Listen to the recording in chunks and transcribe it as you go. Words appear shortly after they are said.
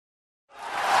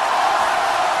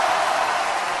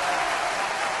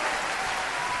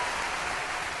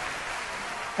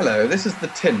Hello, this is the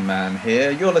Tin Man here.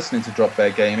 You're listening to Drop Bear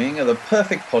Gaming, the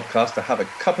perfect podcast to have a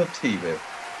cup of tea with.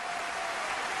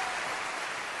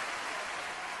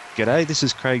 G'day, this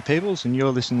is Craig Peebles, and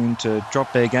you're listening to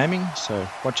Drop Bear Gaming, so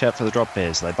watch out for the drop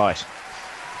bears, they bite.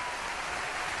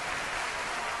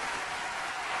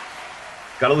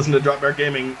 Gotta listen to Drop Bear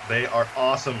Gaming. They are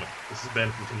awesome. This is Ben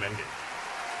from Tin Man Game.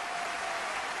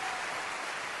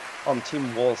 I'm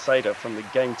Tim Walsader from the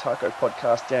Game Taco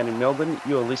podcast down in Melbourne.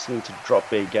 You're listening to Drop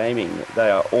Bear Gaming.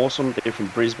 They are awesome. They're from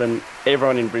Brisbane.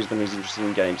 Everyone in Brisbane who's interested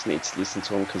in games needs to listen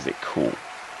to them because they're cool.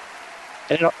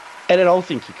 And then I'll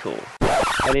think you're cool.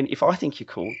 And then if I think you're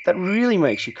cool, that really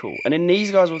makes you cool. And then these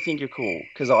guys will think you're cool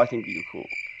because I think you're cool.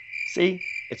 See?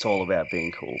 It's all about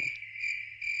being cool.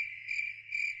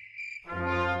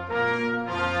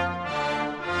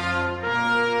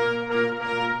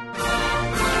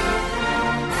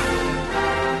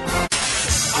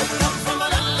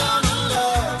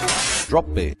 Drop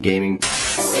Bear Gaming.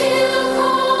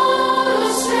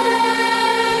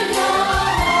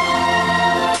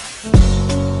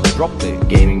 Drop Bear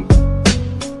Gaming.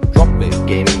 Drop Bear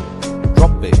Gaming.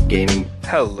 Drop Bear Gaming.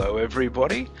 Hello,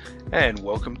 everybody, and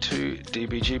welcome to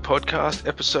DBG Podcast,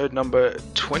 episode number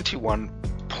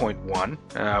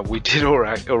 21.1. We did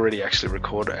already actually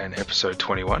record an episode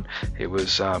 21. It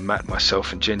was Matt,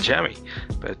 myself, and Jen Jammy,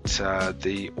 but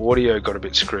the audio got a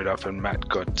bit screwed up, and Matt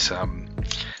got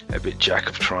a bit jack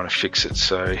of trying to fix it,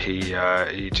 so he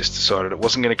just decided it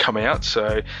wasn't going to come out.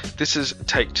 So this is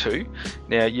take two.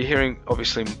 Now you're hearing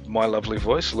obviously my lovely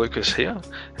voice, Lucas here,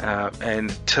 and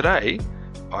today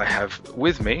I have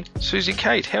with me Susie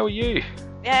Kate. How are you?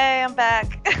 Yay, I'm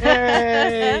back.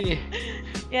 Yay!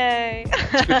 Yay.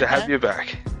 It's good to have you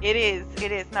back. It is.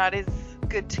 No, it is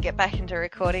good to get back into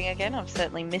recording again. I've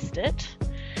certainly missed it.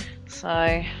 So.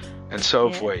 And so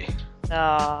have we.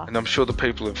 Oh. And I'm sure the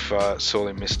people have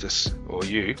sorely missed us, or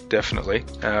you, definitely.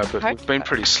 But we've been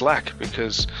pretty slack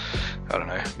because, I don't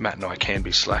know, Matt and I can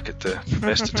be slack at the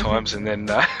best of times, and then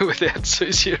without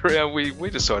Susie around, we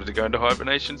decided to go into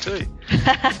hibernation too.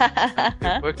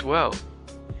 It worked well.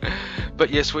 But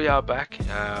yes, we are back.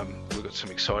 We've got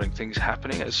some exciting things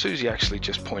happening. As Susie actually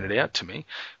just pointed out to me,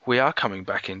 we are coming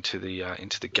back into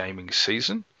the gaming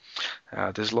season.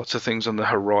 There's lots of things on the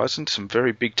horizon, some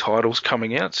very big titles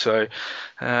coming out, so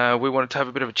we wanted to have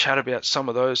a bit of a chat about some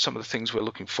of the things we're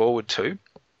looking forward to.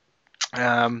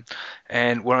 And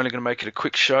we're only going to make it a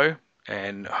quick show,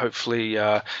 and hopefully,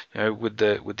 with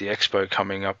the expo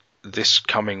coming up this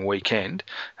coming weekend,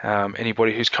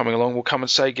 anybody who's coming along will come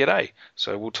and say g'day.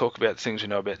 So we'll talk about the things we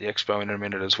know about the expo in a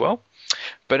minute as well.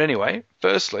 But anyway,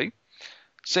 firstly,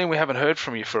 seeing we haven't heard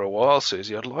from you for a while,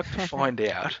 Susie, I'd like to find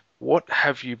out, what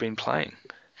have you been playing?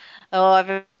 Oh, I've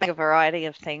been playing a variety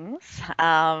of things.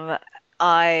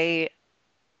 I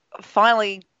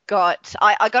finally got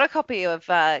I got a copy of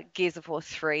Gears of War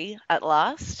 3 at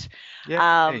last.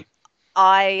 Yeah.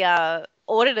 I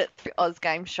ordered it through Oz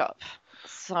Game Shop.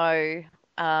 So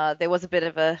there was a bit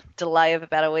of a delay of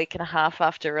about a week and a half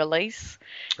after release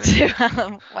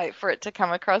to wait for it to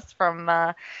come across from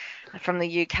the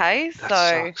UK. That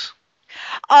sucks.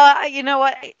 You know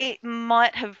what? It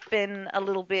might have been a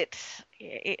little bit.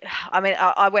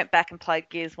 I went back and played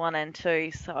Gears 1 and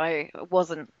 2, so it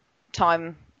wasn't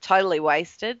time totally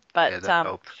wasted. But Yeah, that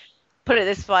helped. put it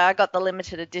this way, I got the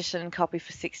limited edition copy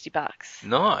for $60.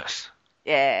 Nice.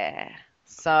 Yeah.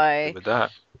 So Good with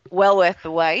that. well worth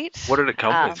the wait. What did it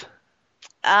come with?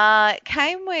 It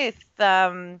came with. It's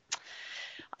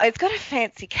got a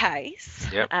fancy case.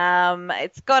 Yep.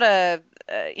 It's got a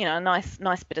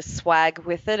nice bit of swag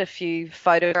with it. A few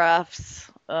photographs,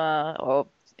 or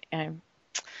an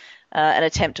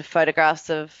attempt of photographs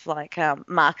of like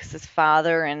Marcus's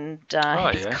father and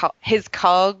his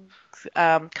cog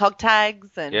tags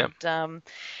and Yep.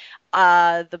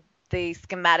 the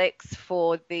schematics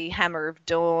for the Hammer of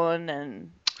Dawn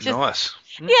and just, Nice.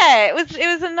 yeah, it was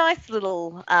a nice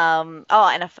little and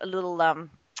a little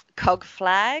cog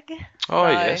flag. Oh,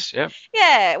 So, yes. Yep.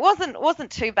 yeah, it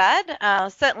wasn't too bad.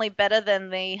 Certainly better than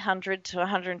the $100 to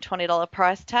 $120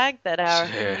 price tag that our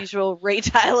Yeah. usual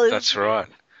retailers That's right.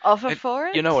 offer And for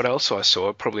it. you know what else I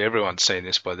saw? Probably everyone's seen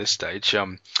this by this stage.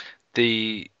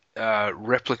 The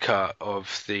replica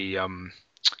of the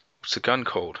what's the gun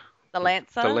called? The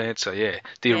Lancer, The Lancer, yeah.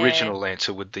 The Yeah. original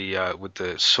Lancer with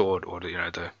the sword, or the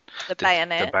bayonet, the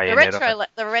bayonet of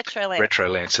the retro Lancer. retro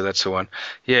Lancer. That's the one.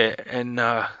 Yeah, and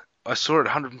I saw it at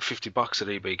 $150 at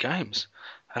EB Games,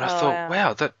 and I Oh, thought, wow.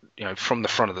 wow, that from the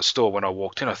front of the store when I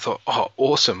walked in, I thought, oh,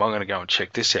 awesome! I'm going to go and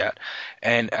check this out.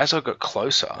 And as I got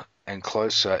closer and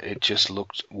closer, it just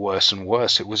looked worse and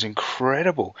worse. It was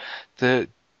incredible. The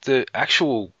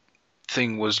actual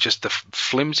thing was just the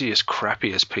flimsiest,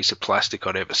 crappiest piece of plastic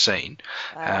I'd ever seen.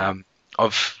 Wow.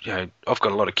 I've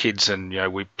got a lot of kids,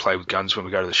 and we play with guns when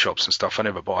we go to the shops and stuff. I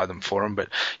never buy them for them, but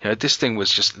this thing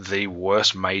was just the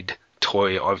worst made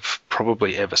toy I've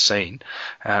probably ever seen.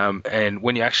 And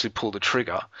when you actually pull the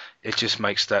trigger, it just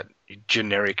makes that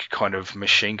generic kind of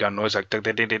machine gun noise, like kind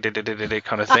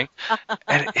of thing.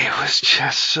 And it was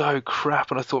just so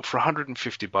crap. And I thought, for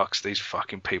 $150, these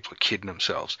fucking people are kidding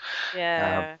themselves.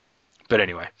 Yeah. But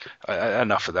anyway,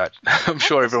 enough of that. I'm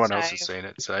sure everyone else has seen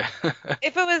it. So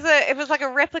if it was like a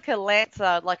replica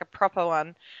Lancer, like a proper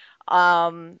one,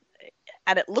 and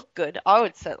it looked good, I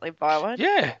would certainly buy one.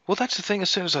 Yeah, well, that's the thing. As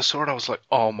soon as I saw it, I was like,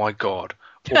 oh my god,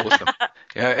 awesome.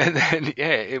 And then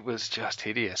it was just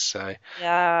hideous. So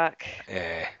Yuck.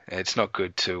 yeah, it's not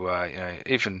good to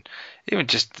even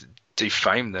just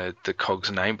defame the COG's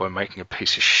name by making a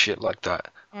piece of shit like that.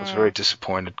 I was very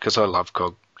disappointed, because I love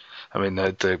COG. I mean,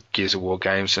 the Gears of War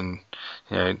games, and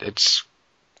it's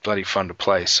bloody fun to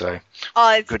play. So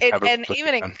and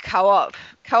even in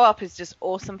co-op is just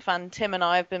awesome fun. Tim and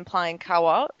I have been playing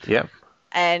co-op. Yeah.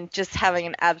 And just having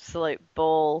an absolute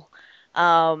ball.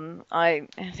 I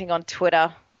think on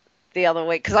Twitter the other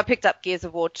week, because I picked up Gears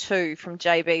of War 2 from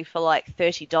JB for like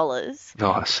 $30.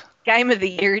 Nice. Game of the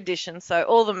Year edition, so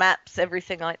all the maps,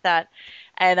 everything like that.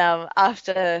 And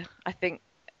after, I think,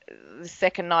 the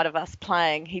second night of us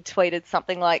playing, he tweeted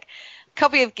something like,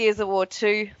 copy of Gears of War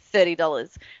 2,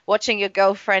 $30. Watching your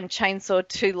girlfriend chainsaw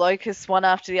 2 locusts one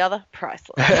after the other,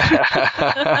 priceless.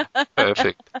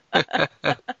 Perfect.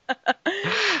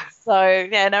 So,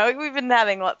 yeah, no, we've been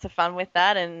having lots of fun with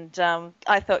that, and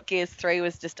I thought Gears 3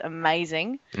 was just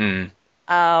amazing,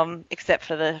 except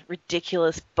for the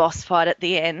ridiculous boss fight at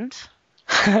the end.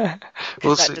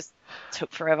 Well, that just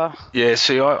took forever. Yeah,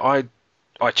 see, I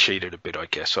cheated a bit, I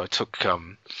guess. I took,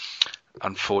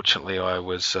 unfortunately, I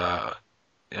was, a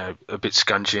bit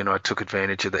scungy, and I took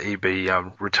advantage of the EB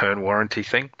return warranty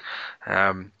thing,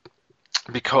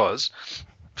 because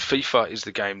FIFA is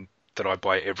the game that I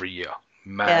buy every year.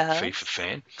 Mad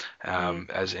FIFA fan,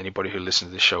 as anybody who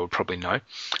listens to this show would probably know.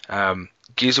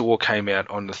 Gears of War came out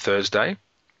on the Thursday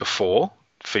before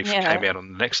FIFA came out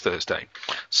on the next Thursday.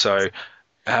 So.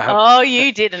 Oh,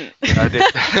 you didn't. I did.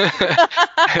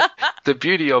 The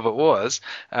beauty of it was,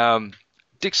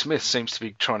 Dick Smith seems to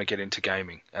be trying to get into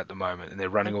gaming at the moment, and they're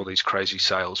running all these crazy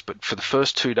sales. But for the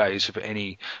first 2 days of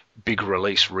any big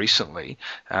release recently,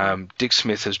 Dick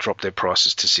Smith has dropped their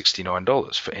prices to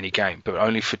 $69 for any game, but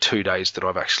only for 2 days that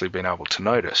I've actually been able to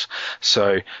notice.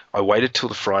 So I waited till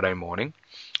the Friday morning.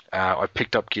 I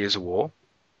picked up Gears of War,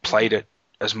 played it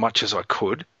as much as I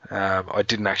could. I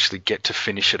didn't actually get to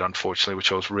finish it, unfortunately,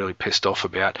 which I was really pissed off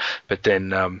about. But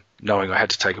then knowing I had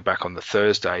to take it back on the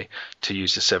Thursday to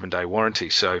use the 7-day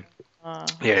warranty. So,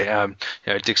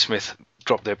 Dick Smith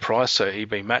dropped their price, so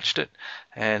EB matched it.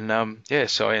 And,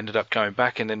 so I ended up going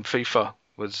back. And then FIFA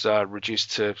was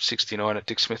reduced to $69 at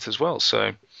Dick Smith as well.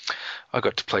 So I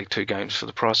got to play 2 games for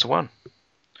the price of 1.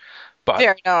 But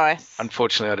very nice.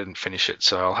 Unfortunately, I didn't finish it,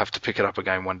 so I'll have to pick it up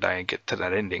again one day and get to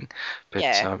that ending. But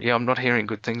I'm not hearing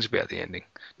good things about the ending.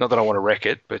 Not that I want to wreck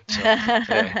it, but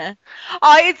it's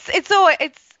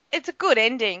a good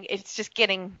ending. It's just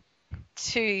getting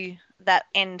to that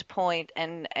end point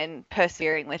and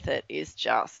persevering with it is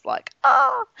just like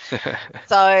So,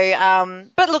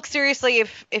 but look, seriously,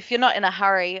 if you're not in a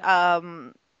hurry,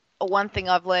 one thing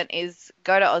I've learnt is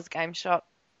go to Oz Game Shop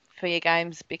for your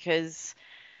games, because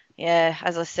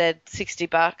as I said,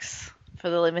 $60 for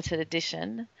the limited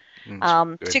edition.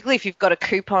 Particularly if you've got a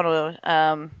coupon or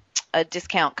a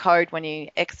discount code when you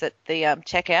exit the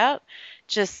checkout.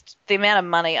 Just the amount of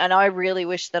money, and I really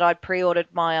wish that I'd pre-ordered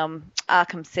my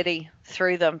Arkham City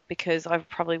through them, because I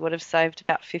probably would have saved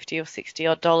about $50 or $60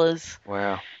 odd.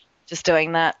 Wow! Just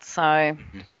doing that. So,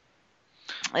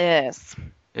 yes.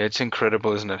 Yeah, it's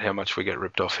incredible, isn't it, how much we get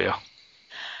ripped off here?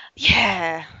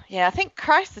 Yeah. I think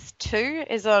Crysis 2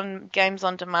 is on Games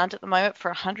on Demand at the moment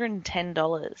for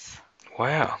 $110.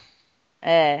 Wow.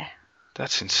 Yeah.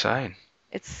 That's insane.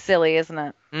 It's silly, isn't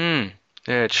it?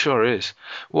 Yeah, it sure is.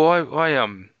 Well, I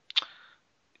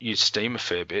use Steam a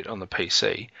fair bit on the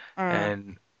PC,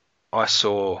 and I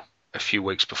saw a few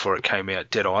weeks before it came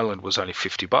out, Dead Island was only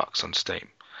 $50 on Steam.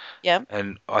 Yeah.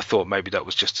 And I thought maybe that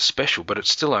was just a special, but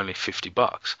it's still only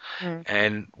 $50.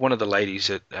 And one of the ladies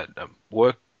at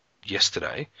work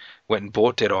yesterday went and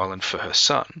bought Dead Island for her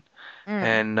son,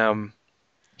 and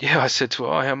I said to her,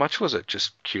 "Oh, how much was it?"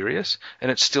 Just curious,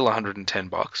 and it's still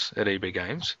 $110 at EB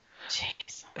Games.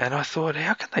 Jeez. And I thought,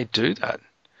 how can they do that?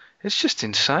 It's just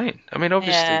insane. I mean,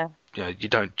 obviously, you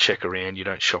don't check around, you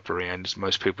don't shop around.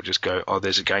 Most people just go, "Oh,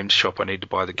 there's a games shop, I need to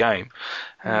buy the game."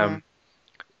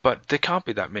 but there can't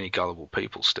be that many gullible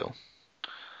people still.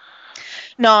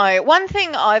 No, one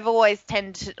thing I've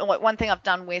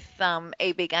done with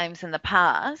EB Games in the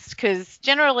past, because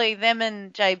generally them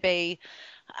and JB,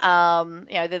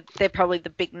 they're probably the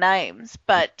big names,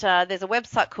 but there's a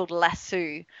website called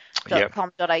lasso.com.au,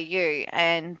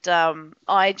 and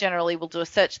I generally will do a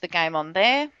search of the game on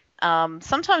there.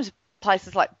 Sometimes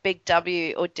places like Big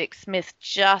W or Dick Smith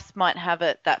just might have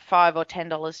it that $5 or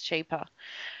 $10 cheaper,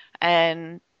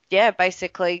 and yeah,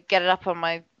 basically get it up on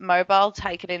my mobile,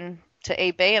 take it in to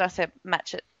EB, and I said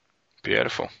match it.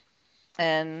 Beautiful.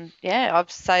 And yeah,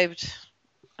 I've saved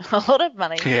a lot of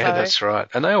money. Yeah, so. That's right.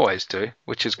 And they always do,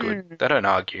 which is good. They don't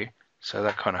argue, so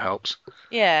that kind of helps.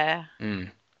 Yeah.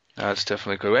 That's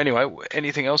definitely good. Anyway,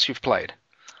 anything else you've played?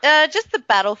 Just the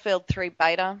Battlefield 3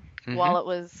 beta while it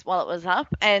was up.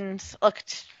 And look,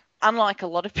 unlike a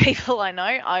lot of people I know,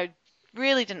 I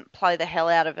really didn't play the hell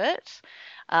out of it.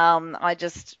 I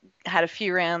just had a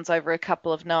few rounds over a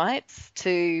couple of nights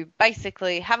to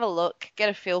basically have a look, get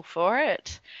a feel for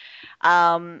it.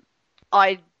 I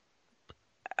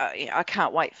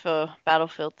can't wait for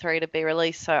Battlefield 3 to be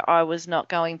released, so I was not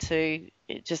going to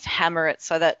just hammer it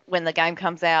so that when the game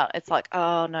comes out, it's like,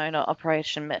 oh, no, not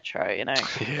Operation Metro,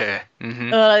 Yeah.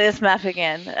 Oh, this map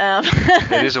again.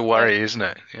 It is a worry, isn't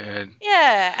it? Yeah.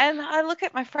 Yeah, and I look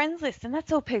at my friends list, and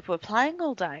that's all people are playing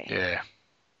all day. Yeah.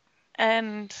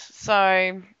 And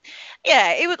so,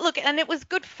 yeah, it was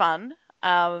good fun.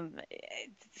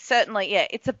 Certainly, yeah,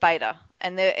 it's a beta,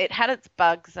 and it had its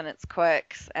bugs and its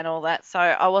quirks and all that, so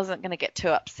I wasn't going to get too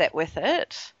upset with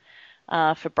it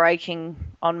for breaking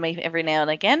on me every now and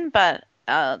again, but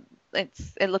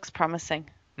it looks promising.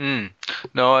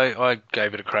 No, I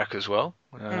gave it a crack as well.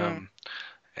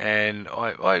 And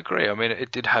I agree. I mean,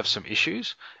 it did have some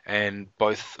issues, and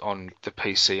both on the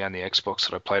PC and the Xbox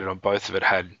that I played it on, both of it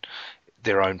had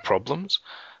their own problems.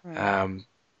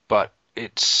 But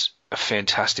it's a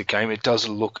fantastic game. It does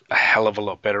look a hell of a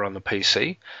lot better on the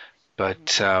PC,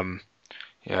 but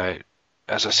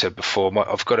as I said before,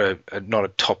 I've got not a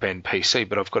top-end PC,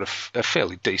 but I've got a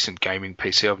fairly decent gaming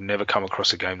PC. I've never come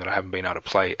across a game that I haven't been able to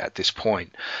play at this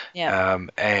point. Yeah.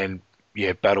 And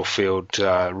yeah, Battlefield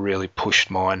really pushed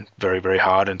mine very, very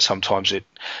hard, and sometimes it,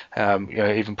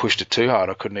 even pushed it too hard.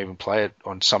 I couldn't even play it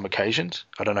on some occasions.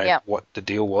 I don't know what the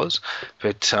deal was,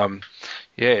 but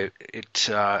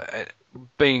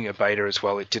being a beta as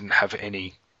well, it didn't have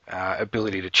any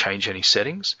ability to change any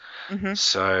settings.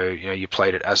 So you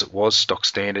played it as it was, stock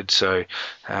standard. So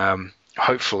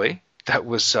hopefully that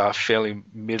was fairly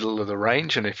middle of the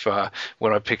range, and if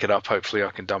when I pick it up, hopefully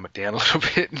I can dumb it down a little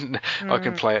bit and I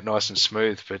can play it nice and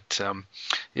smooth. But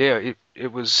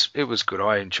it was good.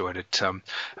 I enjoyed it.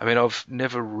 I mean, I've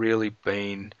never really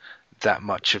been that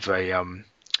much of a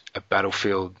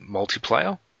Battlefield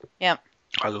multiplayer. Yeah.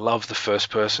 I love the first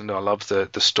person. I love the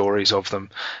stories of them.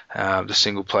 The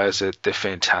single players, they're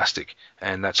fantastic,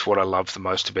 and that's what I love the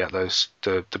most about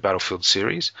the Battlefield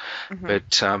series.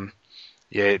 But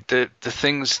the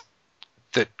things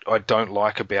that I don't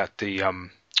like about the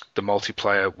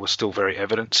multiplayer were still very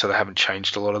evident, so they haven't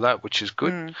changed a lot of that, which is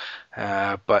good.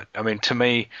 But I mean, to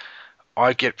me,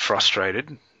 I get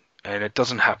frustrated, and it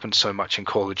doesn't happen so much in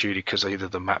Call of Duty because either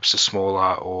the maps are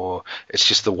smaller or it's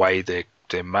just the way they're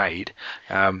made.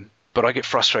 But I get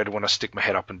frustrated when I stick my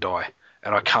head up and die,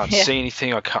 and I can't see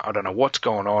anything. I don't know what's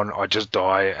going on. I just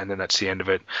die, and then that's the end of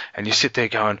it. And you sit there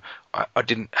going, I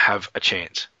didn't have a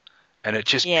chance. And it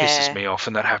just pisses me off,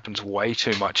 and that happens way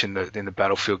too much in the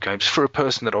Battlefield games. For a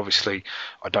person that obviously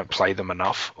I don't play them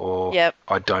enough, or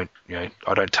I don't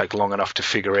take long enough to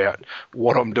figure out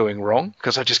what I'm doing wrong,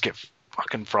 because I just get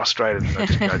fucking frustrated and I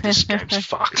just go, this game's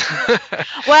fucked.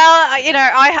 Well,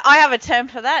 I have a term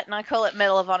for that, and I call it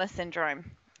Medal of Honor syndrome.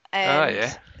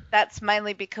 And that's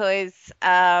mainly because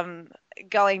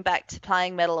going back to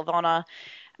playing Medal of Honor,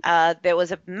 there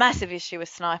was a massive issue with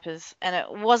snipers, and it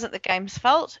wasn't the game's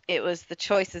fault. It was the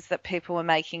choices that people were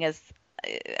making as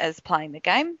playing the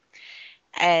game.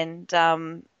 And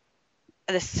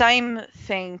the same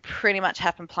thing pretty much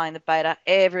happened playing the beta.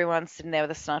 Everyone's sitting there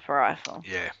with a sniper rifle.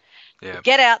 Yeah.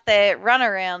 Get out there, run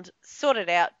around, sort it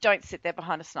out. Don't sit there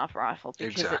behind a sniper rifle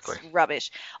because it's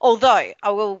rubbish. Although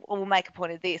I will make a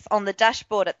point of this. On the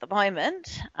dashboard at the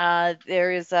moment,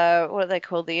 there is what are they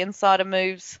called? The insider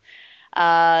moves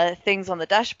things on the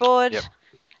dashboard.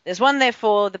 There's one there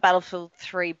for the Battlefield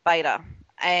 3 beta,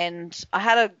 and I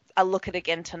had a look at it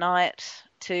again tonight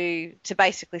to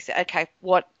basically say, okay,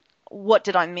 what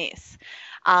did I miss?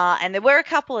 And there were a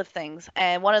couple of things,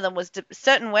 and one of them was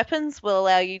certain weapons will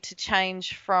allow you to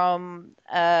change from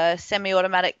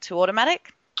semi-automatic to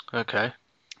automatic. Okay.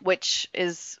 Which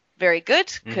is very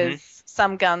good because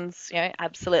some guns,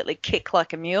 absolutely kick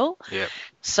like a mule. Yeah.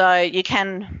 So you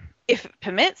can, if it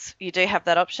permits, you do have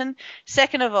that option.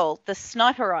 Second of all, the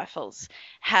sniper rifles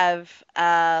have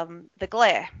the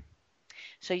glare.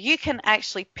 So you can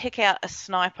actually pick out a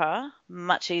sniper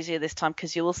much easier this time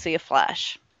because you will see a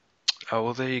flash. Oh,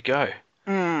 well, there you go.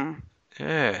 Mm.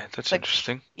 Yeah, that's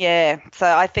interesting. Yeah, so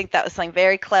I think that was something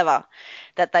very clever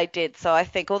that they did. So I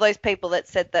think all those people that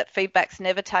said that feedback's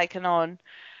never taken on,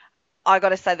 I got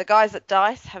to say the guys at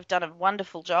DICE have done a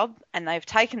wonderful job, and they've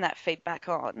taken that feedback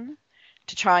on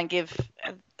to try and give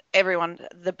everyone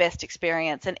the best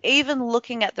experience. And even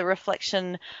looking at the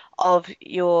reflection of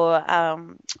your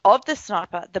of the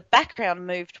sniper, the background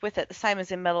moved with it, the same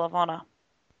as in Medal of Honor.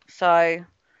 So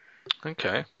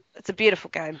okay, it's a beautiful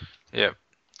game. Yeah.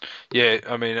 Yeah,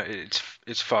 I mean,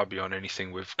 it's far beyond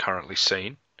anything we've currently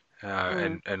seen,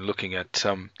 and looking at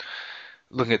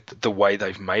the way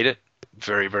they've made it,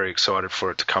 very, very excited for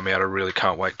it to come out. I really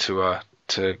can't wait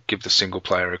to give the single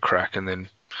player a crack, and then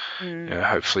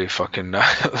hopefully if I can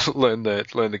learn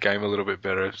the game a little bit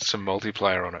better, some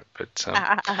multiplayer on it. But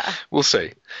we'll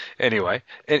see. Anyway,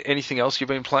 anything else you've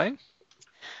been playing?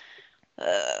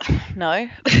 No.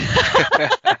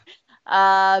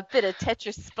 Bit of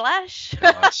Tetris Splash.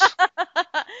 Nice.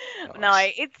 No,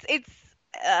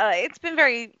 it's been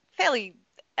fairly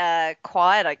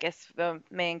quiet, I guess, for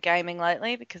me in gaming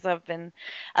lately because I've been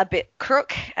a bit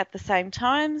crook at the same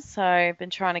time. So I've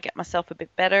been trying to get myself a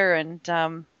bit better and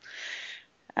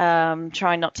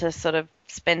trying not to sort of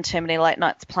spend too many late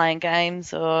nights playing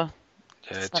games or.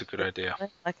 Yeah, it's a good idea.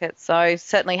 Like it. So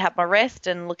certainly had my rest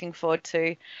and looking forward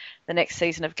to the next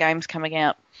season of games coming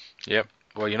out. Yep.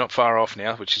 Well, you're not far off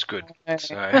now, which is good.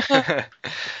 So,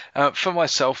 for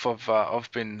myself, I've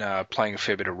been playing a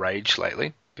fair bit of Rage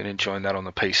lately. Been enjoying that on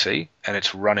the PC, and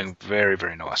it's running very,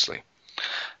 very nicely.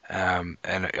 And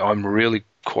I'm really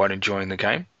quite enjoying the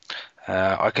game.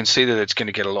 I can see that it's going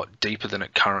to get a lot deeper than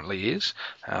it currently is.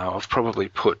 I've probably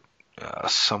put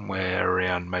somewhere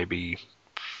around maybe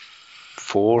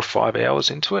 4 or 5 hours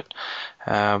into it.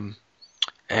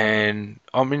 And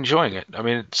I'm enjoying it. I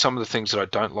mean, some of the things that I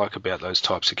don't like about those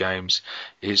types of games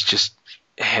is just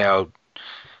how,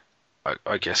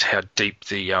 I guess, how deep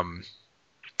the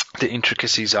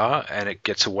intricacies are, and it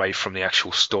gets away from the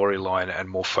actual storyline and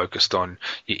more focused on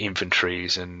your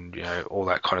inventories and all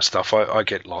that kind of stuff. I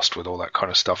get lost with all that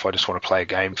kind of stuff. I just want to play a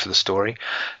game for the story,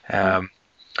 and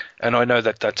I know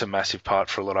that that's a massive part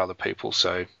for a lot of other people.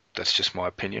 So. That's just my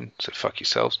opinion, so fuck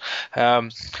yourselves.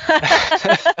 But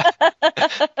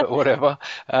whatever.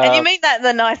 And you mean that in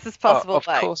the nicest possible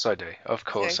way. Of course I do. Of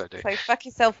course I do. So fuck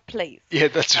yourself, please. Yeah,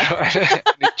 that's right.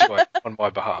 Enjoy it on my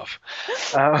behalf.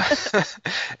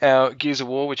 Our Gears of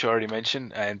War, which I already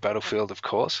mentioned, and Battlefield, of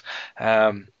course.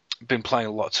 Been playing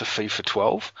lots of FIFA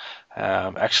 12.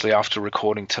 Actually, after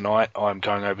recording tonight, I'm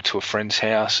going over to a friend's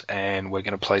house, and we're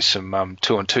going to play some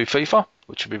 2-on-2 FIFA,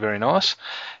 which will be very nice.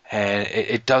 And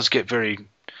it does get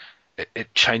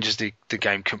it changes the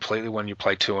game completely when you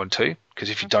play 2-on-2, because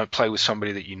if you don't play with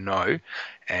somebody that you know,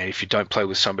 and if you don't play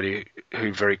with somebody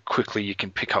who very quickly you can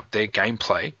pick up their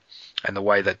gameplay and the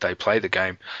way that they play the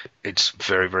game, it's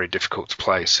very, very difficult to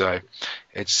play. So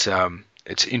it's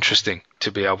interesting to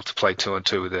be able to play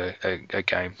 2-on-2 with a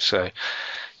game. So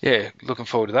yeah, looking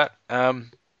forward to that.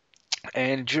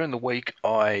 And during the week,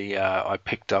 I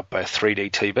picked up a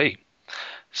 3D TV.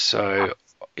 So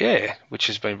yeah, which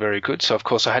has been very good. So of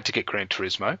course I had to get Gran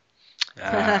Turismo,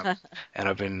 and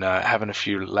I've been having a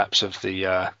few laps of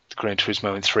the Gran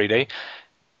Turismo in 3D.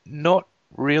 Not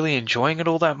really enjoying it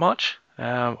all that much.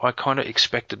 I kind of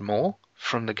expected more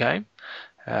from the game.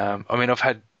 I mean,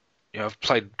 I've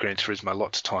played Gran Turismo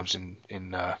lots of times in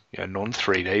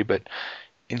non-3D, but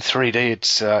in 3D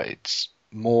it's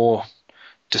more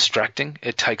distracting.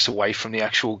 It takes away from the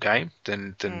actual game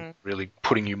than really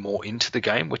putting you more into the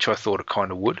game, which I thought it kind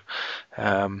of would.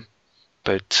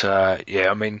 But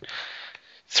yeah, I mean,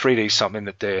 3D is something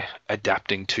that they're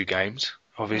adapting to games,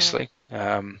 obviously.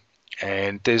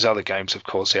 And there's other games, of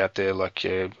course, out there like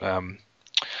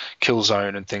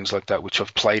Killzone and things like that, which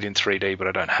I've played in 3D, but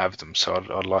I don't have them. So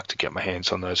I'd like to get my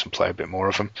hands on those and play a bit more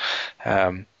of them.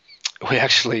 We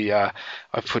actually, I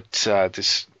put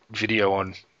this video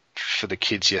on for the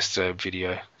kids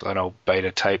yesterday, an old beta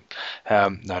tape. No,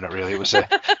 not really. It was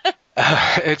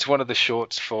it's one of the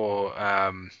shorts for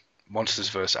Monsters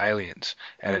vs. Aliens,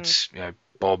 and it's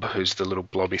Bob, who's the little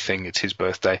blobby thing. It's his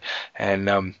birthday, and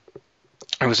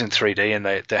it was in 3D, and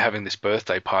they're having this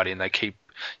birthday party, and they keep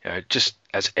just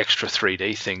as extra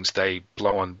 3D things, they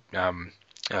blow on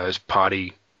those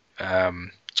party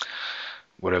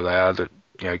whatever they are that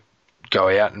go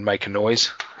out and make a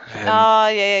noise. And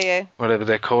Yeah. whatever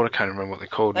they're called, I can't remember what they're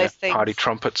called now. Those things. Party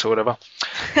trumpets or whatever.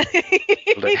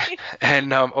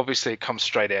 And obviously it comes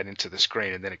straight out into the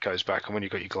screen and then it goes back. And when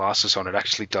you've got your glasses on, it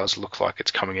actually does look like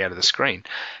it's coming out of the screen.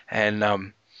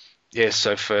 And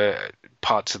so for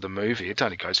parts of the movie, it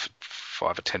only goes for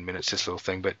 5 or 10 minutes, this little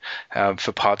thing, but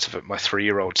for parts of it, my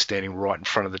 3-year-old's standing right in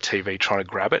front of the TV trying to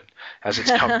grab it as it's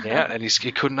coming out, and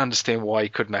he couldn't understand why he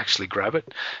couldn't actually grab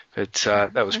it, but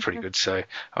that was pretty good. So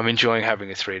I'm enjoying having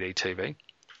a 3D TV,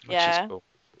 which is cool.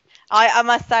 I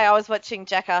must say, I was watching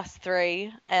Jackass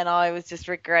 3, and I was just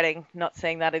regretting not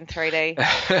seeing that in 3D.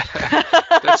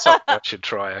 That's something I should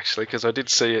try, actually, because I did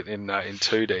see it in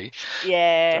 2D.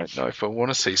 Yeah. I don't know if I want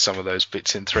to see some of those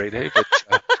bits in 3D, but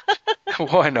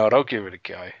why not? I'll give it a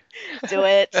go. Do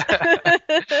it.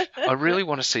 I really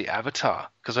want to see Avatar,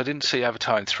 because I didn't see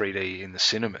Avatar in 3D in the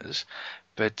cinemas,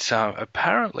 but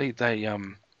apparently they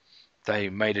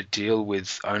made a deal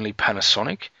with only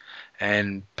Panasonic,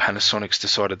 and Panasonic's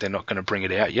decided they're not going to bring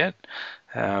it out yet.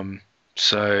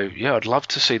 So yeah, I'd love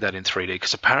to see that in 3D,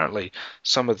 because apparently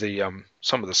some of the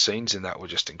scenes in that were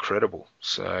just incredible.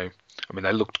 So I mean,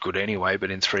 they looked good anyway,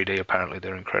 but in 3D apparently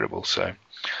they're incredible. So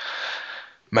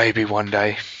maybe one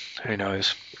day, who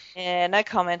knows? Yeah, no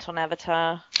comment on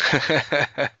Avatar.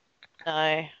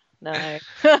 No.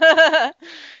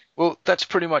 Well, that's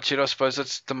pretty much it, I suppose.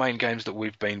 That's the main games that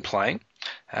we've been playing.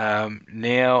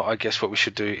 Now, I guess what we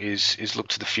should do is look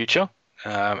to the future.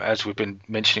 As we've been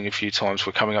mentioning a few times,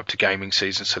 we're coming up to gaming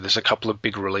season, so there's a couple of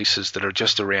big releases that are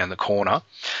just around the corner.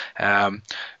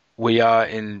 We are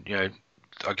in,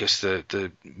 I guess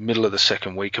the middle of the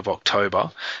second week of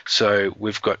October, so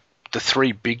we've got the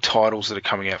 3 big titles that are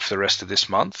coming out for the rest of this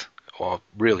month, or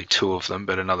really 2 of them,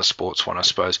 but another sports one, I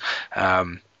suppose.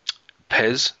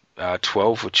 PES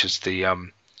 12, which is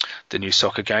the new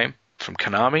soccer game from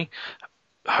Konami.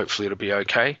 Hopefully it'll be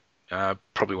okay.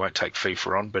 Probably won't take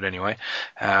FIFA on, but anyway.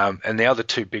 And the other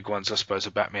 2 big ones, I suppose,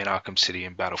 are Batman Arkham City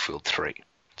and Battlefield 3.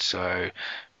 So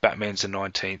Batman's the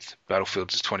 19th,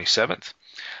 Battlefield's the 27th.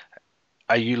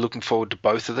 Are you looking forward to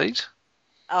both of these?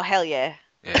 Oh, hell yeah.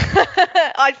 Yeah.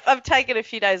 I've taken a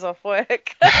few days off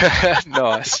work.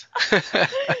 Nice.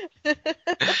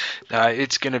 No,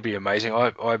 it's going to be amazing.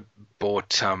 I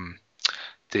bought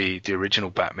the original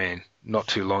Batman not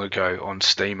too long ago on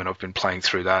Steam, and I've been playing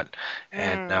through that.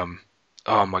 And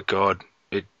oh my god,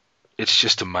 it's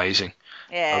just amazing.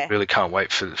 Yeah. I really can't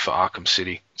wait for Arkham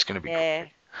City. It's going to be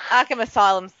great. Arkham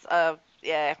Asylum's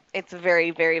it's a very,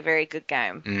 very, very good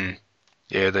game.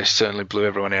 Yeah, they certainly blew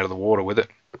everyone out of the water with it.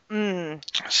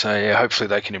 So yeah, hopefully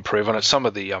they can improve on it. Some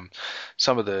of the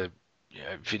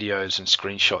videos and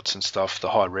screenshots and stuff, the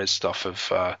high res stuff of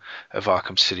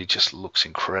Arkham City just looks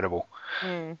incredible.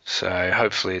 So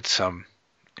hopefully it's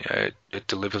it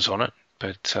delivers on it.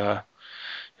 But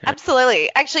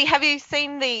absolutely. Actually, have you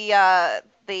seen the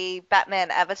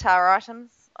Batman avatar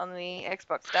items on the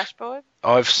Xbox dashboard?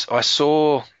 I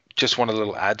saw just one of the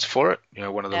little ads for it,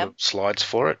 one of the little slides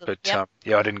for it, but I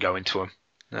didn't go into them.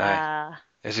 No.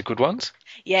 Is it good ones?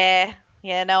 Yeah.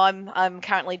 No, I'm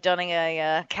currently donning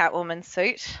a Catwoman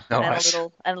suit nice.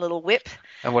 and a little whip.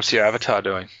 And what's your avatar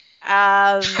doing?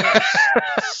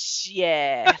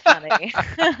 Yeah, funny.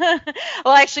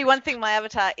 Well, actually, one thing my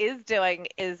avatar is doing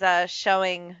is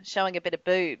showing a bit of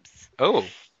boobs. Oh.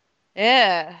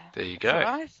 Yeah. There you go. That's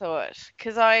what I thought,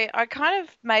 because I kind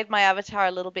of made my avatar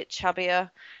a little bit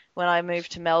chubbier when I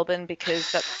moved to Melbourne,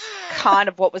 because that's kind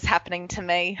of what was happening to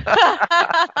me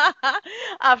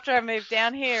after I moved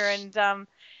down here. And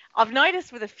I've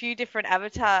noticed with a few different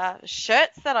avatar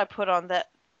shirts that I put on that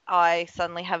I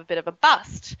suddenly have a bit of a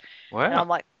bust. Wow. And I'm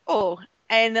like, oh.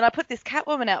 And then I put this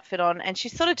Catwoman outfit on, and she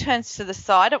sort of turns to the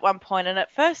side at one point, and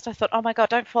at first I thought, oh my God,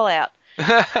 don't fall out.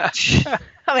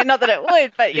 I mean, not that it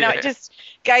would, but it just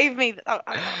gave me. But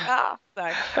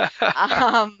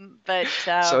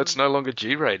so it's no longer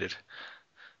G-rated.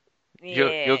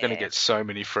 Yeah. You're going to get so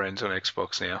many friends on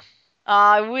Xbox now.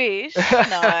 I wish.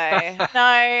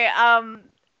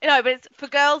 No, but it's, for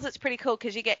girls, it's pretty cool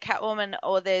because you get Catwoman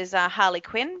or there's Harley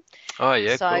Quinn. Oh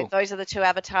yeah, so cool. Those are the 2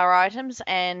 avatar items,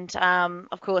 and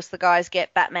of course the guys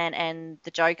get Batman and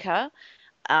the Joker.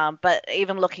 But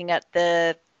even looking at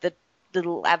the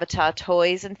little avatar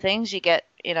toys and things, you get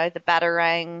the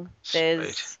Batarang.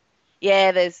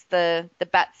 There's the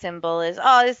bat symbol. There's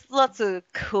lots of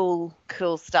cool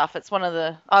stuff. It's one of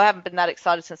the I haven't been that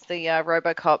excited since the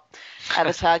RoboCop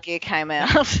avatar gear came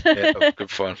out. Yeah, that was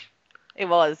good fun. It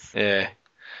was. Yeah.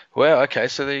 Well, okay,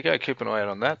 so there you go. Keep an eye out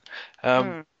on that.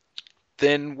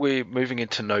 Then we're moving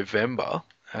into November.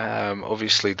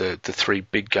 Obviously, the 3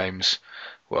 big games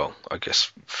well, I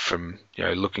guess from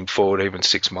looking forward even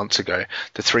 6 months ago,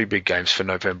 the 3 big games for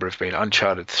November have been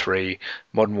Uncharted 3,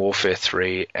 Modern Warfare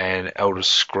 3, and Elder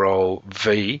Scroll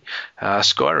V,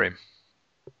 Skyrim.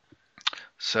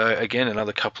 So again,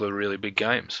 another couple of really big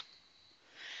games.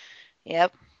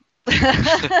 Yep.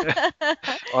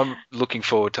 I'm looking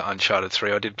forward to Uncharted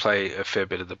 3. I did play a fair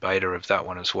bit of the beta of that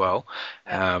one as well.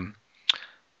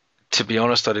 To be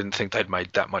honest, I didn't think they'd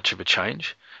made that much of a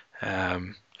change.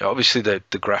 Obviously, the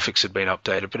graphics had been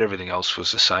updated, but everything else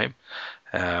was the same.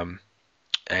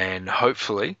 And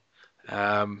hopefully,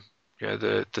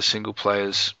 the single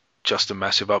player's just a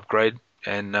massive upgrade,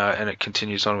 and it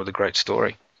continues on with a great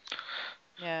story.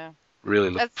 Yeah. Really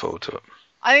looking forward to it.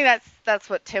 I think that's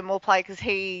what Tim will play, because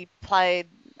he played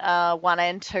 1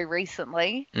 and 2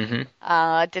 recently. Mm-hmm.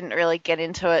 I didn't really get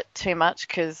into it too much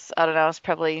because, I don't know, I was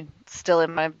probably still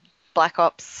in my Black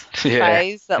Ops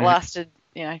phase that lasted,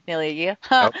 nearly a year.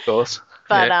 Of course.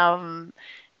 But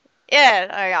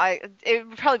it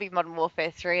would probably be Modern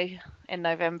Warfare 3 in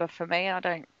November for me.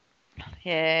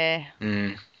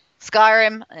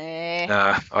 Skyrim.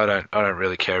 No, I don't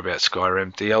really care about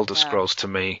Skyrim. The Elder Scrolls to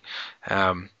me,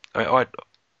 I'm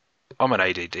an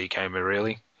ADD gamer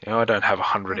really. I don't have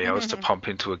 100 hours to pump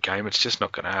into a game. It's just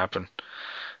not going to happen.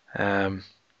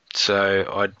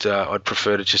 So I'd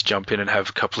prefer to just jump in and have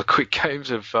a couple of quick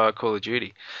games of Call of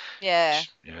Duty. Yeah.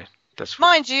 Which, that's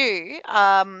mind you.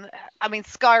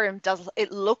 Skyrim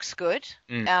it looks good.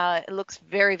 It looks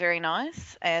very, very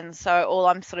nice. And so all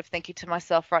I'm sort of thinking to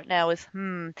myself right now is,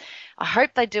 I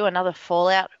hope they do another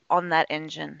Fallout on that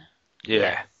engine. Yeah.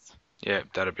 Yes. Yeah,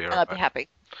 that'd be all and right. I'd be happy.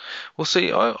 Well,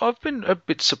 see, I've been a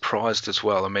bit surprised as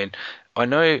well. I mean, I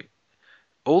know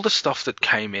all the stuff that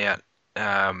came out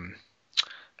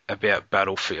about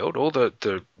Battlefield, all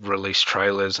the release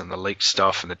trailers and the leaked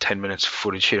stuff and the 10 minutes of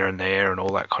footage here and there and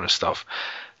all that kind of stuff.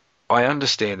 I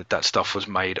understand that stuff was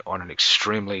made on an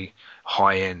extremely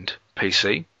high-end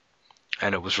PC,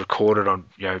 and it was recorded on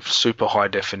super high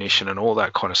definition, and all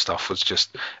that kind of stuff was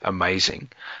just amazing.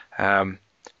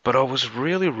 But I was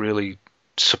really, really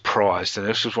surprised, and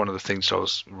this was one of the things I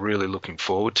was really looking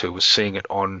forward to, was seeing it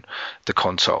on the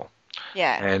console.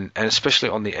 Yeah. And especially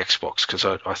on the Xbox, because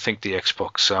I think the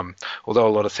Xbox, although a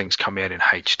lot of things come out in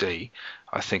HD,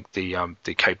 I think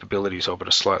the capabilities of it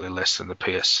are slightly less than the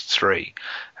PS3.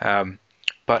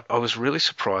 But I was really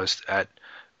surprised at,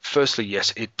 firstly,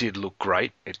 yes, it did look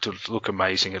great. It did look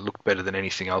amazing. It looked better than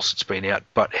anything else that's been out,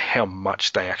 but how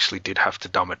much they actually did have to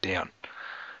dumb it down.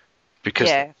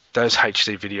 Because those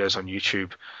HD videos on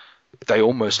YouTube, they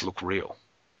almost look real.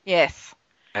 Yes.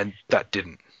 And that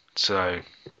didn't. So,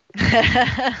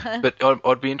 but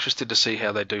I'd be interested to see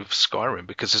how they do for Skyrim,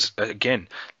 because again,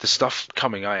 the stuff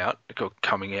coming out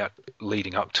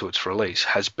leading up to its release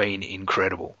has been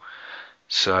incredible.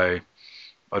 So,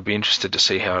 I'd be interested to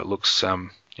see how it looks,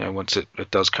 once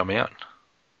it does come out.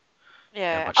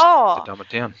 Yeah. How much to dumb it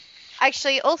down.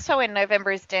 Actually, also in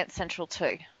November is Dance Central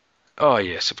 2. Oh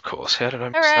yes, of course. How did I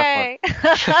miss that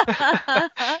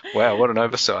one? Wow, what an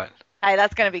oversight. Hey,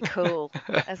 that's going to be cool.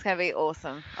 That's going to be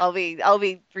awesome. I'll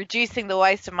be reducing the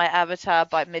waste of my avatar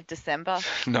by mid-December.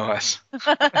 Nice.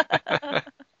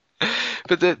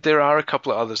 But there are a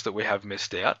couple of others that we have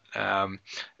missed out,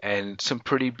 and some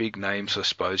pretty big names, I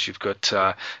suppose. You've got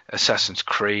Assassin's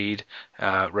Creed,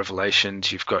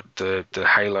 Revelations. You've got the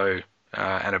Halo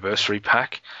Anniversary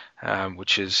Pack,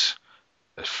 which is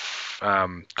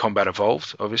Combat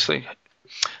Evolved, obviously.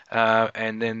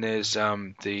 And then there's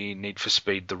the Need for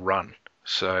Speed The Run,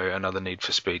 so another Need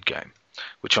for Speed game,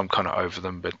 which I'm kind of over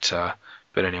them, but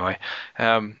anyway.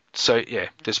 So yeah,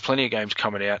 there's plenty of games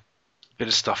coming out, bit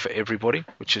of stuff for everybody,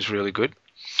 which is really good.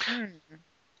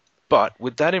 But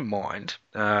with that in mind,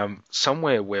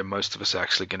 somewhere where most of us are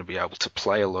actually going to be able to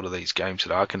play a lot of these games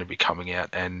that are going to be coming out,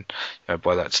 and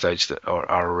by that stage that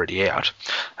are already out,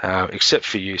 except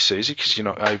for you, Susie, because you're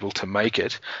not able to make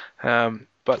it.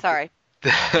 But sorry.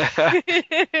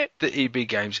 The EB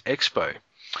Games Expo,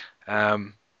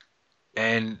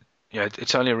 and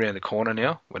it's only around the corner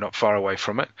now. We're not far away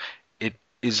from it. It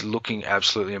is looking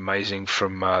absolutely amazing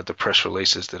from the press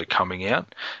releases that are coming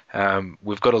out.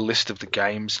 We've got a list of the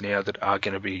games now that are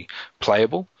going to be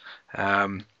playable,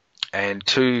 and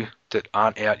 2 that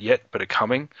aren't out yet but are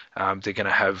coming. They're going to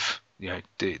have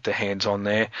the hands on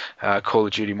there. Call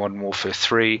of Duty Modern Warfare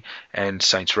 3 and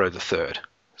Saints Row the Third.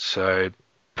 So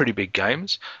pretty big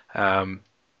games.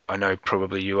 I know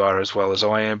probably you are as well as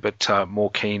I am, but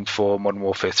more keen for Modern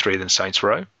Warfare 3 than Saints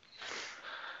Row.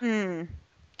 I'm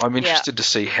interested to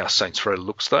see how Saints Row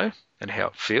looks though, and how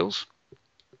it feels.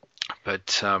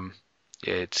 But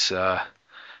it's I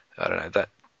don't know,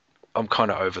 I'm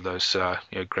kind of over those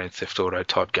Grand Theft Auto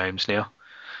type games now.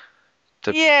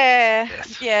 Yeah.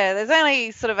 There's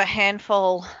only sort of a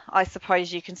handful, I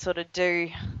suppose, you can sort of do,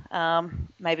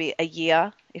 maybe a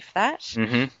year, if that.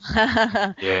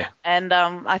 Mm-hmm. Yeah. And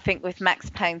I think with Max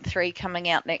Payne 3 coming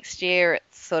out next year,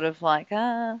 it's sort of like,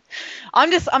 I'm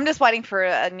just waiting for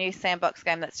a new sandbox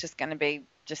game that's just going to be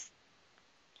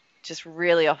just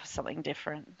really offer something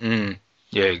different.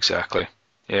 Yeah, exactly.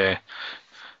 Yeah.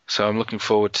 So I'm looking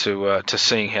forward to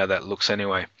seeing how that looks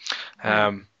anyway.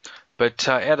 But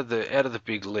out of the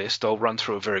big list, I'll run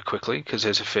through it very quickly because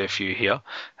there's a fair few here,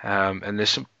 and there's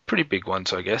some pretty big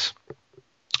ones, I guess.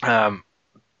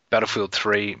 Battlefield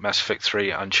 3, Mass Effect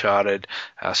 3, Uncharted,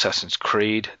 Assassin's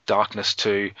Creed, Darkness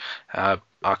 2,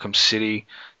 Arkham City.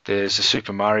 There's a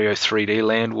Super Mario 3D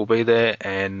Land will be there,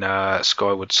 and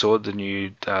Skyward Sword, the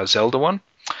new Zelda one.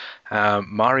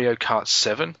 Mario Kart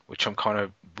 7, which I'm kind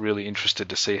of really interested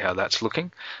to see how that's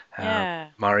looking.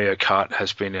 Mario Kart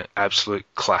has been an absolute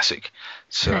classic,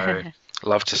 so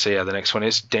love to see how the next one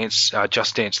is.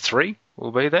 Just Dance 3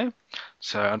 will be there.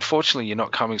 So unfortunately you're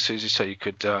not coming, Susie, so you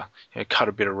could cut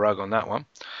a bit of rug on that one.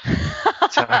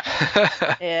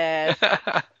 Yeah.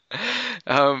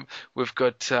 We've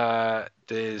got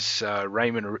there's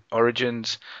Rayman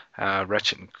Origins,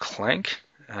 Ratchet and Clank,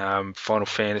 Final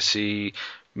Fantasy,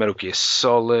 Metal Gear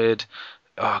Solid.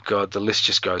 Oh god, the list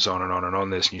just goes on and on and on.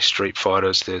 There's new Street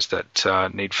Fighters. There's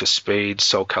that Need for Speed,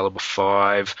 Soul Calibur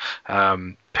 5,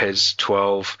 PES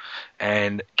 12,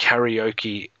 and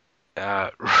Karaoke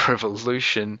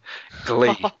Revolution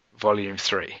Glee Volume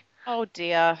 3. Oh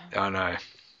dear. I know.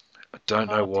 I don't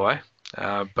know why.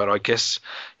 But I guess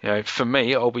for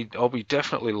me, I'll be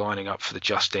definitely lining up for the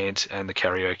Just Dance and the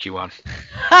karaoke one.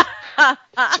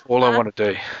 That's all I want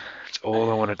to do. It's all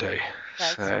I want to do.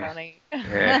 That's funny.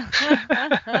 Yeah.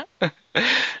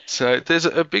 So there's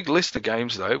a big list of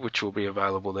games though, which will be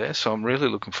available there. So I'm really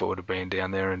looking forward to being down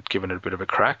there and giving it a bit of a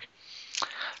crack.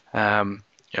 As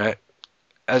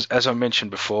I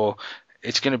mentioned before,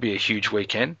 it's going to be a huge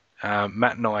weekend.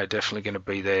 Matt and I are definitely going to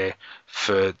be there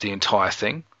for the entire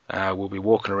thing. We'll be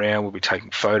walking around. We'll be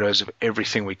taking photos of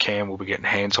everything we can. We'll be getting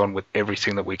hands-on with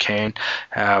everything that we can.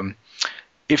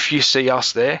 If you see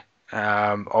us there,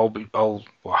 hopefully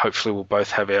we'll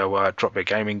both have our Drop Bear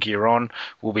Gaming gear on.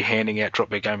 We'll be handing out Drop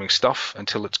Bear Gaming stuff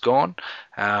until it's gone.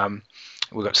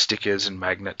 We've got stickers and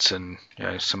magnets and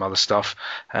some other stuff.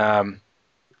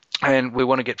 And we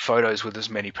want to get photos with as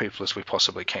many people as we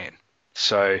possibly can.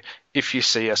 So if you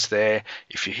see us there,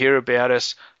 if you hear about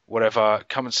us, whatever,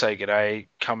 come and say g'day.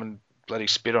 Come and bloody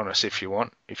spit on us if you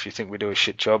want. If you think we do a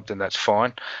shit job, then that's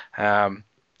fine. And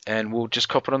we'll just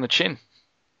cop it on the chin.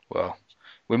 Well,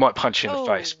 we might punch you in the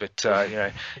face, but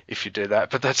if you do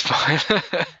that, but that's fine.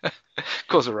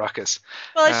 Cause a ruckus.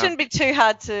 Well, it shouldn't be too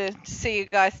hard to see you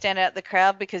guys stand out the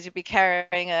crowd because you'll be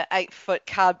carrying a 8-foot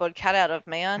cardboard cutout of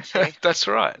me, aren't you? That's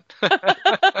right. What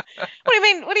do you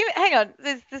mean? Hang on.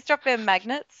 There's Drop Bear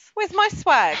magnets. Where's my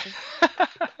swag? I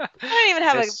don't even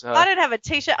have I don't have a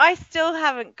T-shirt. I still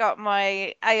haven't got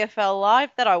my AFL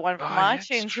Live that I won from my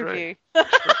iTunes review.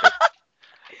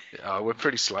 We're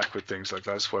pretty slack with things like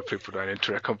that. That's why people don't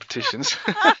enter our competitions.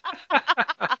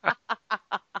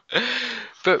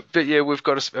 But yeah, we've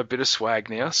got a bit of swag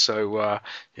now, so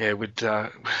we'd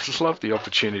love the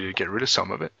opportunity to get rid of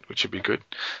some of it, which would be good.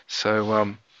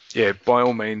 So by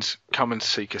all means, come and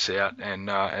seek us out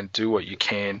and do what you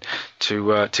can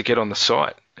to get on the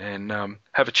site and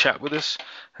have a chat with us,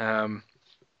 and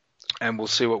we'll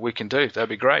see what we can do. That'd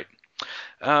be great.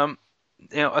 Now,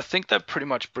 I think that pretty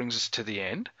much brings us to the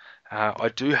end. I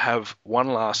do have one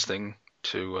last thing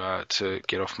to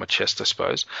get off my chest, I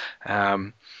suppose.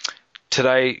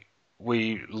 Today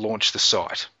we launched the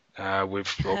site.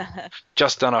 We've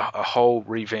just done a whole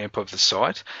revamp of the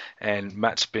site, and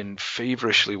Matt's been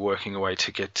feverishly working away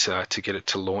to get it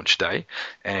to launch day.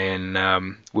 And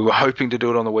we were hoping to do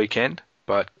it on the weekend,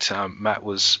 but Matt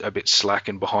was a bit slack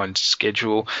and behind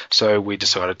schedule, so we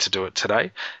decided to do it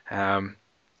today.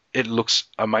 It looks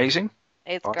amazing.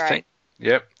 It's I great. think.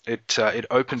 Yep, it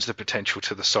opens the potential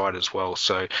to the site as well,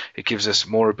 so it gives us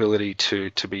more ability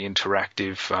to be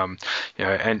interactive,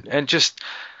 and just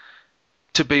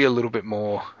to be a little bit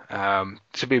more,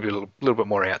 little bit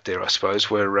more out there, I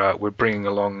suppose. We're bringing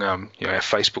along, our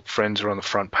Facebook friends are on the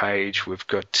front page. We've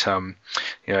got,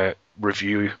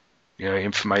 review,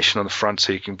 information on the front,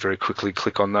 so you can very quickly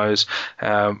click on those.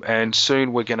 And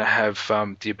soon we're going to have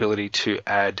the ability to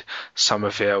add some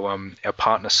of our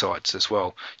partner sites as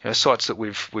well. Sites that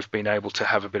we've been able to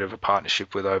have a bit of a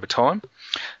partnership with over time,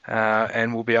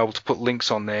 and we'll be able to put links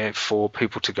on there for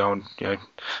people to go and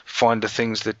find the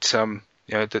things that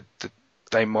that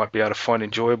they might be able to find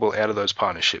enjoyable out of those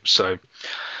partnerships. So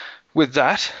with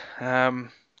that,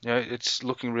 it's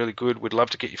looking really good. We'd love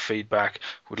to get your feedback.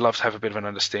 We'd love to have a bit of an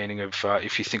understanding of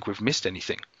if you think we've missed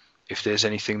anything, if there's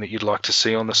anything that you'd like to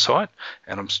see on the site.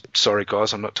 And I'm sorry,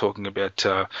 guys, I'm not talking about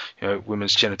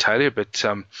women's genitalia, but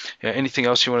anything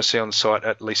else you want to see on the site,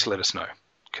 at least let us know.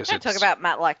 Don't talk about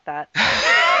Matt like that.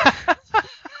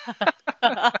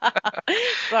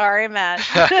 Sorry, Matt.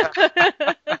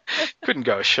 Couldn't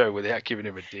go a show without giving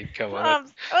him a dig. Come on.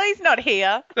 Well, he's not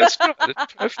here. That's right.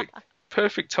 It's perfect.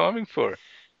 Perfect timing for it.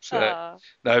 So,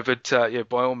 no, but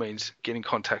by all means, get in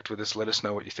contact with us. Let us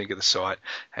know what you think of the site,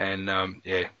 and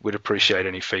we'd appreciate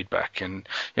any feedback. And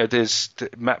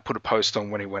Matt put a post on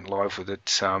when he went live with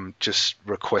it, just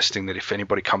requesting that if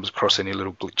anybody comes across any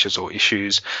little glitches or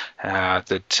issues,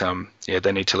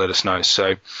 they need to let us know.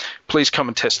 So please come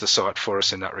and test the site for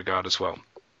us in that regard as well.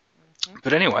 Mm-hmm.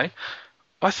 But anyway,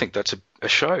 I think that's a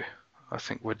show. I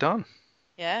think we're done.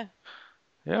 Yeah.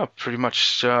 Yeah, pretty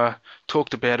much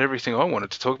talked about everything I wanted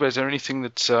to talk about. Is there anything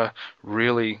that's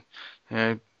really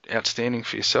outstanding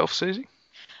for yourself, Susie?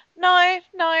 No.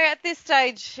 At this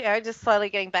stage, just slowly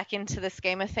getting back into the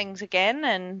scheme of things again,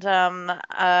 and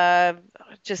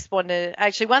just want to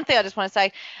actually one thing I just want to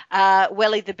say,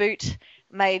 Welly the Boot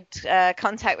made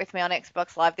contact with me on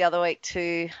Xbox Live the other week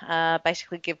to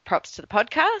basically give props to the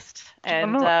podcast,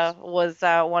 and was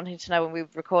wanting to know when we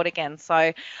record again.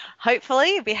 So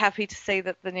hopefully you'll be happy to see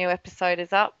that the new episode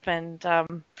is up, and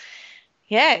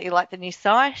you like the new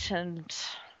site, and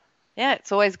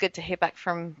it's always good to hear back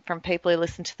from people who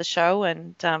listen to the show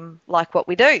and like what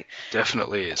we do.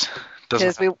 Definitely is.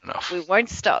 Because we won't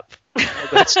stop. Oh,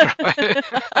 that's right.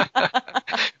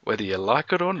 Whether you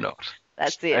like it or not.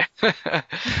 That's it.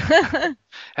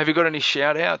 Have you got any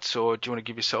shout outs, or do you want to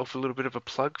give yourself a little bit of a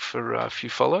plug for a few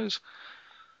follows?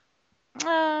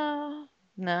 No.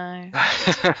 No. I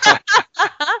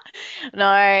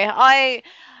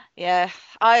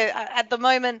at the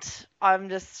moment I'm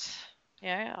just,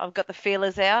 I've got the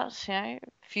feelers out, a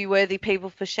few worthy people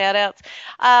for shout outs.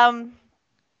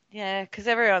 Because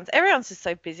everyone's just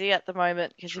so busy at the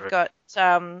moment, because you've got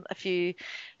a few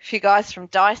guys from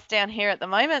DICE down here at the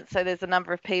moment. So there's a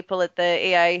number of people at the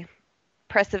EA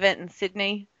press event in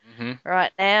Sydney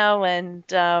right now, and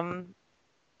so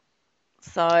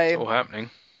it's all happening.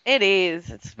 It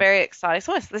is. It's very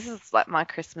exciting. This is like my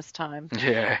Christmas time.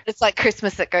 Yeah. It's like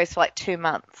Christmas that goes for like 2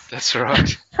 months. That's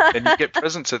right. And you get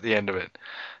presents at the end of it.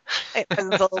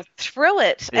 Presents all through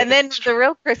it. Yeah, and then the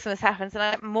real Christmas happens and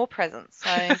I get more presents.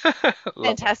 So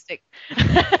fantastic.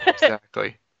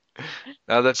 Exactly.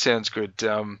 No, that sounds good.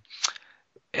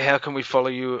 How can we follow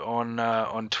you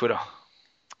on Twitter?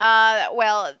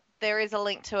 Well, there is a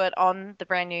link to it on the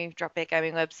brand new Drop Bear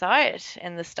Gaming website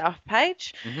in the staff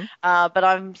page. Mm-hmm. But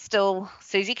I'm still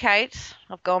Susie Kate.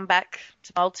 I've gone back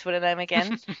to my old Twitter name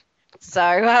again. So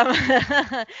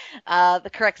the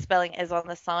correct spelling is on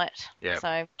the site. Yeah,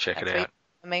 so check it out.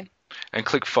 Me. And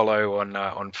click follow on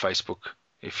Facebook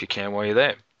if you can while you're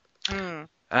there.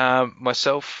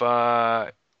 Myself,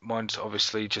 mine's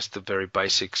obviously just the very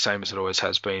basic, same as it always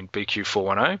has been,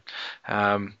 BQ410.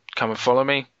 Come and follow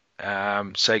me.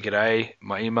 Say g'day.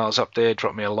 My email's up there.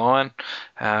 Drop me a line.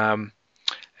 That's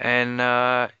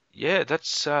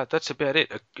about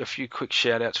it. A few quick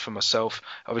shout outs for myself.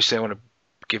 Obviously, I want to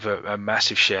give a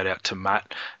massive shout out to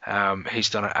Matt. He's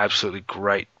done an absolutely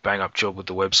great bang up job with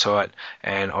the website,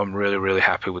 and I'm really, really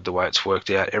happy with the way it's worked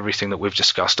out. Everything that we've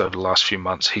discussed over the last few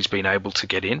months, he's been able to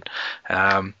get in.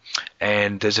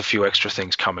 And there's a few extra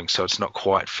things coming, so it's not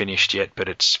quite finished yet, but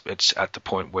it's at the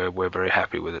point where we're very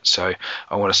happy with it. So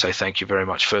I want to say thank you very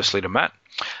much, firstly, to Matt.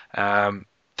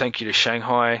 Thank you to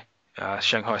Shanghai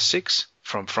 6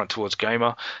 from Front Towards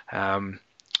Gamer.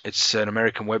 It's an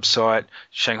American website.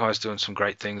 Shanghai's doing some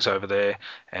great things over there,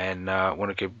 and I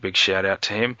want to give a big shout out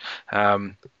to him.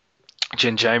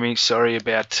 Jen Jamie, sorry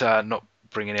about not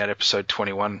bringing out episode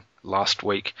 21 last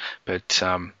week, but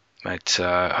mate,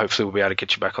 hopefully we'll be able to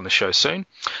get you back on the show soon.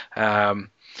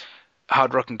 Hard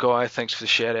Rockin' Guy, thanks for the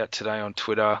shout out today on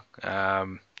Twitter.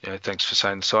 Thanks for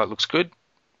saying the site looks good.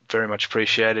 Very much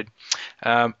appreciated.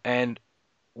 And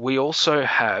we also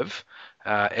have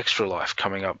Extra Life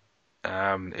coming up.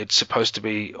 It's supposed to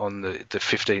be on the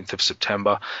 15th of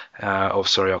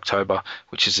October,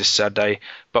 which is this Saturday,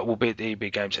 but we'll be at the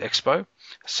EB Games Expo.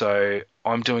 So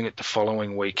I'm doing it the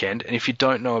following weekend. And if you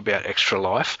don't know about Extra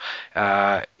Life,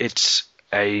 it's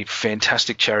a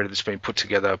fantastic charity that's been put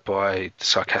together by the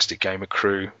Sarcastic Gamer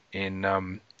crew in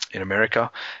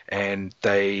America. And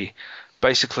they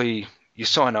basically, you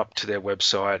sign up to their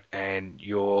website and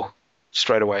you're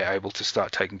straight away able to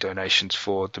start taking donations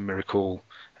for the Miracle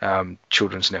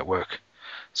Children's Network.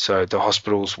 So the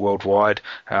hospitals worldwide,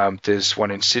 there's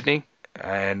one in Sydney,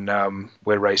 and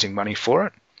we're raising money for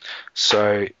it.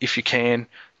 So if you can,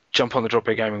 jump on the Drop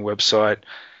Bear Gaming website,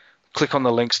 click on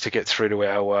the links to get through to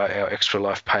our Extra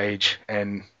Life page,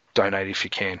 and donate if you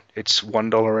can. It's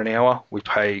 $1 an hour. We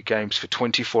pay games for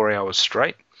 24 hours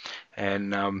straight,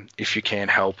 and if you can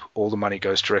help, all the money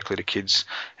goes directly to kids,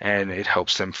 and it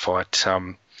helps them fight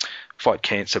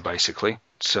cancer, basically.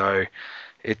 So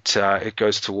it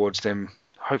goes towards them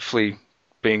hopefully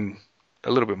being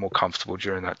a little bit more comfortable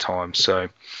during that time. So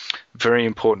very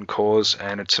important cause,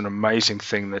 and it's an amazing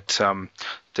thing that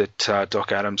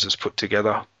Doc Adams has put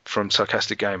together from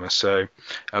Sarcastic Gamer. So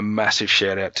a massive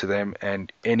shout out to them,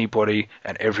 and anybody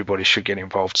and everybody should get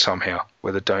involved somehow,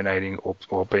 whether donating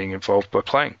or being involved by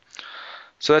playing.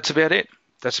 So that's about it.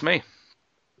 That's me.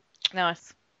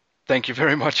 Nice. Thank you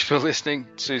very much for listening.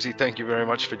 Susie, thank you very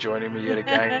much for joining me yet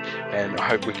again, and I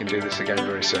hope we can do this again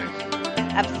very soon.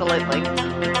 Absolutely.